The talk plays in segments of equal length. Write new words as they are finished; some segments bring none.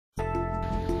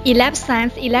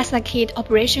Elabscience ELISA Kit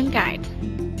Operation Guide.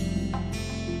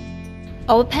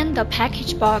 Open the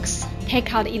package box,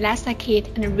 take out the ELISA kit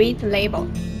and read the label.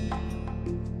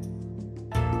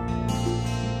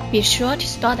 Be sure to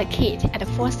store the kit at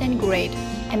 4 centigrade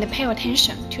and pay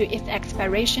attention to its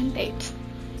expiration date.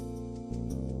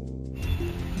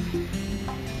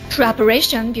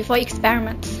 Preparation before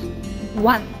experiment.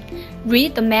 1.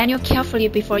 Read the manual carefully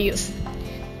before use.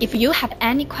 If you have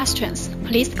any questions,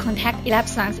 please contact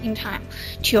Elabscience in time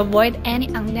to avoid any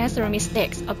unnecessary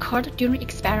mistakes occurred during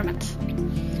experiment.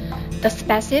 The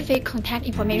specific contact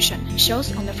information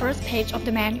shows on the first page of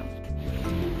the manual.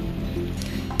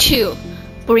 2.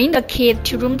 Bring the kit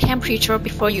to room temperature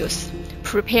before use.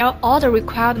 Prepare all the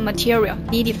required material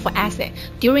needed for assay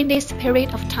during this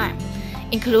period of time,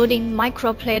 including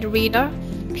microplate reader,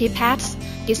 pipettes,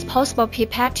 disposable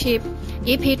pipette tip,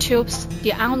 EP tubes,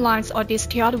 the unlined or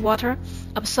distilled water,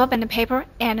 absorbent paper,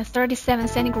 and 37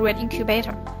 centigrade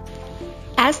incubator.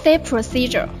 Assay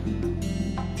procedure.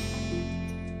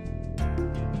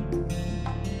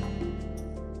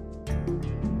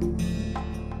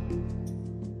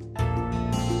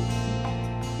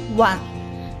 One.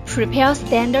 Prepare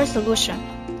standard solution.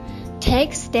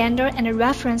 Take standard and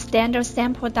reference standard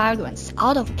sample diluents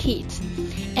out of kit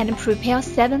and prepare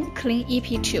 7 clean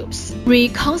EP tubes.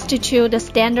 Reconstitute the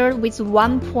standard with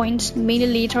 1.0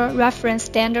 ml reference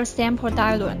standard sample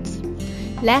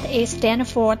diluent. Let it stand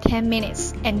for 10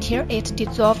 minutes until it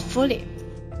dissolves fully.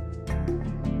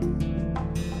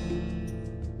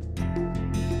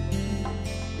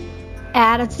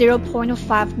 Add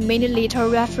 0.5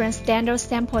 ml reference standard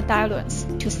sample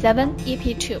diluents to 7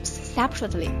 EP tubes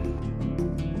separately.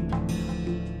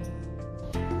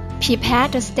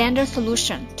 Pipette the standard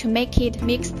solution to make it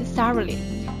mixed thoroughly.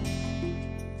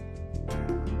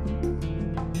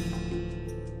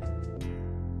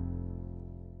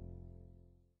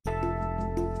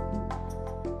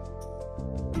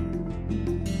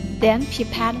 Then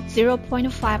pipette 0.5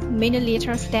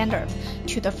 ml standard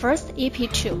to the first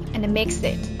EP tube and mix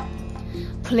it.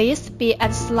 Please be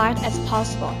as slight as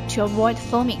possible to avoid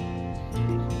foaming.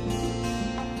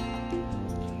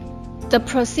 The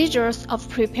procedures of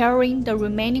preparing the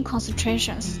remaining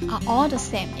concentrations are all the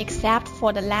same except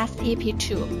for the last EP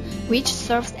tube, which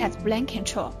serves as blend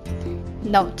control.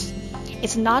 Note: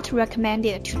 it's not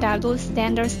recommended to dilute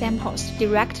standard samples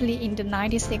directly in the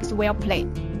 96 well plate.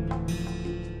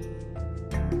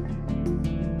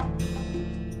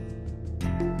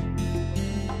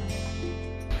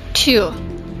 Two.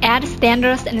 Add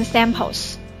standards and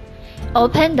samples.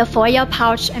 Open the foil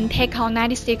pouch and take out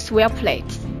 96 well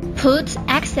plate. Put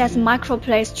excess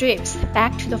microplate strips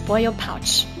back to the foil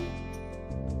pouch.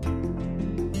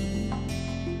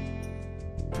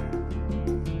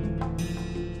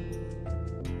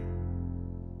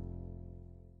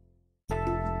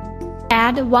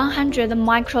 Add 100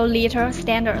 microliter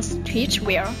standards to each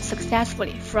well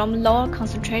successively from lower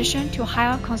concentration to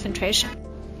higher concentration.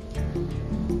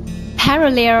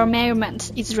 Parallel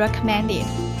measurement is recommended.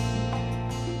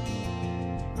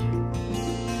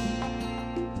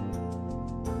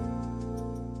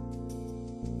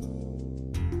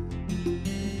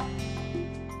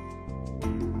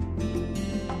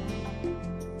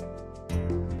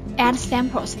 Add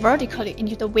samples vertically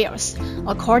into the wells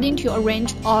according to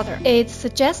arranged order. It's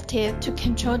suggested to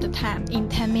control the time in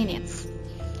 10 minutes.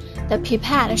 The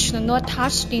pipette should not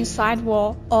touch the inside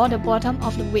wall or the bottom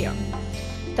of the well.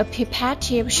 The pipette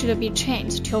tip should be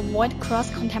changed to avoid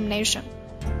cross-contamination.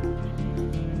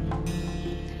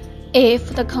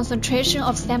 If the concentration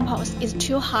of samples is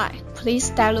too high, please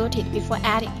dilute it before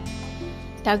adding.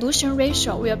 Dilution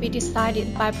ratio will be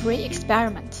decided by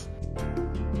pre-experiment.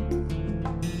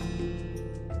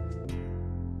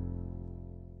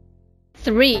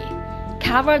 3.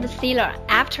 Cover the sealer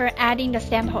after adding the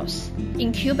samples.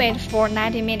 Incubate for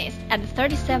 90 minutes at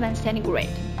 37 centigrade.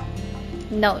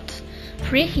 Note: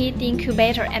 preheat the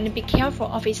incubator and be careful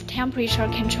of its temperature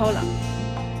controller.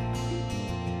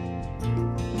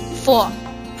 4.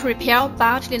 Prepare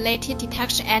biotinylated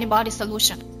detection antibody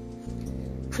solution.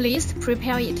 Please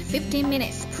prepare it 15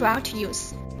 minutes prior to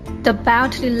use. The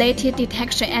biotinylated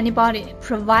detection antibody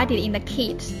provided in the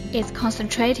kit is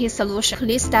concentrated solution.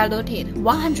 Please dilute it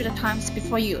 100 times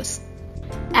before use.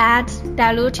 Add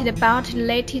diluted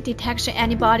biotinylated detection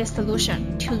antibody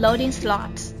solution to loading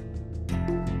slots.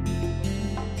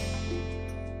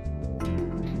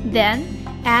 Then,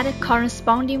 add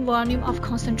corresponding volume of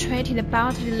concentrated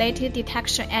biotinylated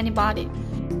detection antibody.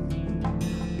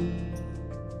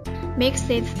 Mix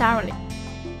it thoroughly.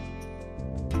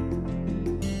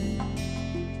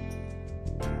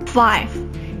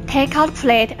 5. Take out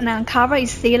plate and uncover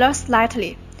its sealer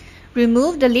slightly.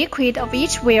 Remove the liquid of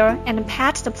each wear and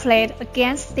pat the plate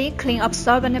against thick, clean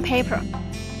absorbent paper.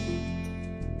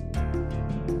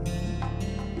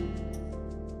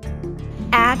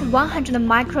 Add 100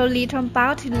 microliter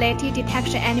biotinylated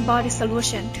detection antibody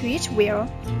solution to each wear.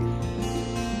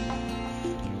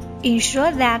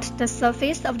 Ensure that the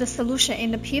surface of the solution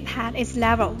in the pipette is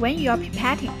level when you are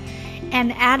pipetting,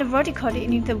 and add vertically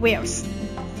in the wears.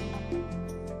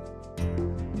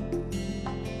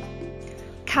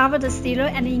 Cover the sealer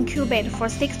and incubate for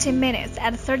 60 minutes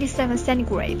at 37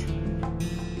 centigrade.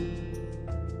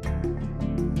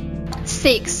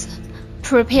 6.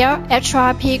 Prepare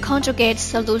HRP conjugate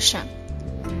solution.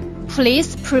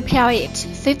 Please prepare it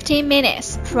 15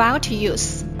 minutes prior to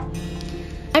use.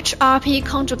 HRP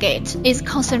conjugate is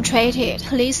concentrated.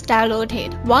 Please dilute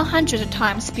it 100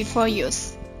 times before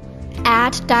use.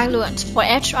 Add diluent for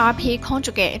HRP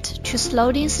conjugate to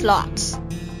loading slots.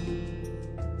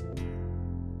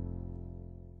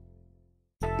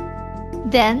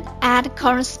 Then add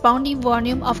corresponding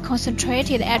volume of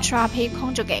concentrated HRP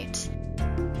conjugate.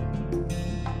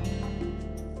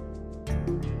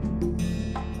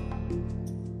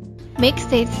 Mix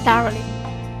it thoroughly.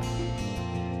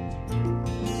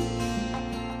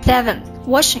 7.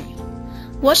 Washing.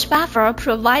 Wash buffer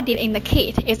provided in the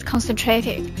kit is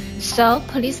concentrated, so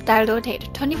please dilute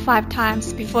it 25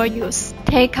 times before use.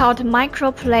 Take out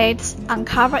microplates,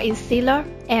 uncover its sealer,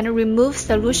 and remove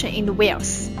solution in the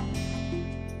wells.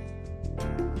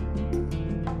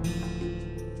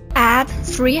 Add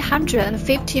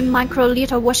 350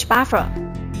 microliter wash buffer.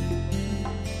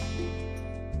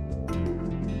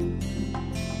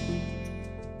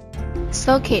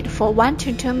 Soak it for 1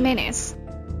 to 2 minutes.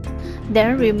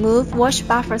 Then remove wash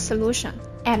buffer solution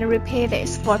and repeat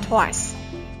this for twice.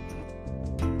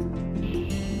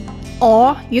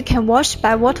 Or you can wash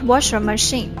by water washer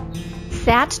machine.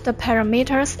 Set the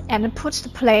parameters and put the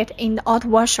plate in the hot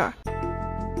washer.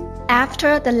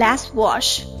 After the last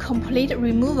wash, complete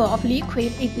removal of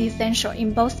liquid is essential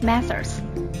in both methods.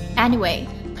 Anyway,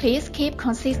 please keep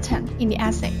consistent in the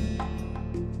assay.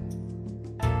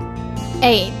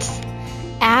 8.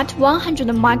 Add 100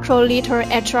 microliter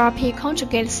HRP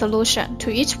conjugate solution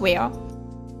to each well.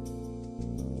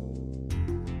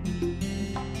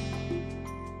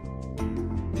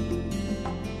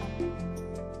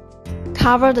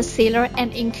 Cover the sealer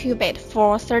and incubate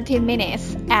for 30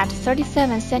 minutes at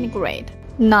 37 centigrade.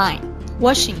 9.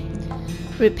 Washing.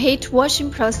 Repeat washing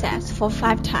process for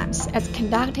 5 times as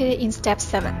conducted in step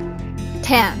 7.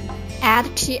 10. Add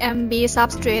TMB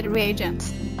substrate reagent.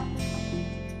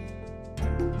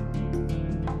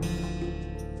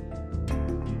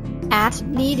 Add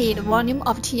needed volume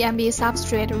of TMB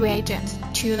substrate reagent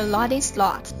to the loading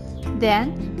slot.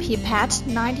 Then pipette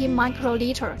 90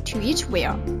 microliter to each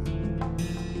well.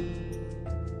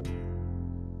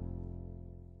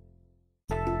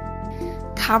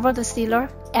 Cover the sealer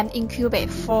and incubate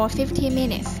for 50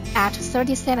 minutes at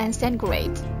 37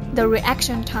 centigrade. The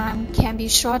reaction time can be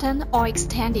shortened or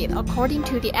extended according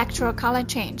to the actual color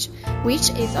change, which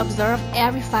is observed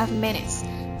every 5 minutes,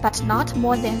 but not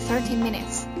more than 30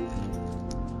 minutes.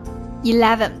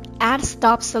 11. Add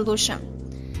stop solution.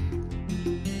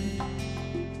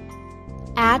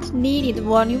 Add needed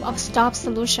volume of stop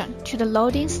solution to the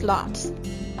loading slot.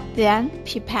 Then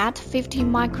pipette 50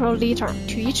 microliter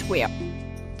to each well.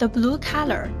 The blue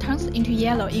color turns into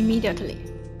yellow immediately.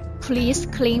 Please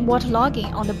clean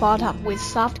waterlogging on the bottom with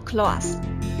soft cloth.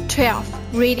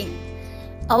 12. Reading.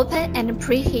 Open and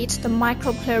preheat the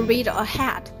microplate reader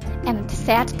ahead and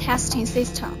set testing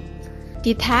system.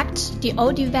 Detect the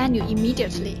audio value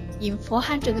immediately in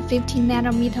 450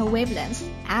 nanometer wavelength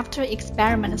after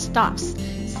experiment stops.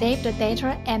 Save the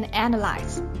data and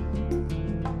analyze.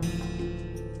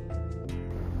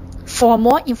 For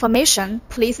more information,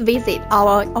 please visit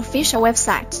our official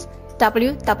website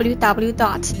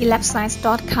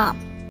www.elabscience.com.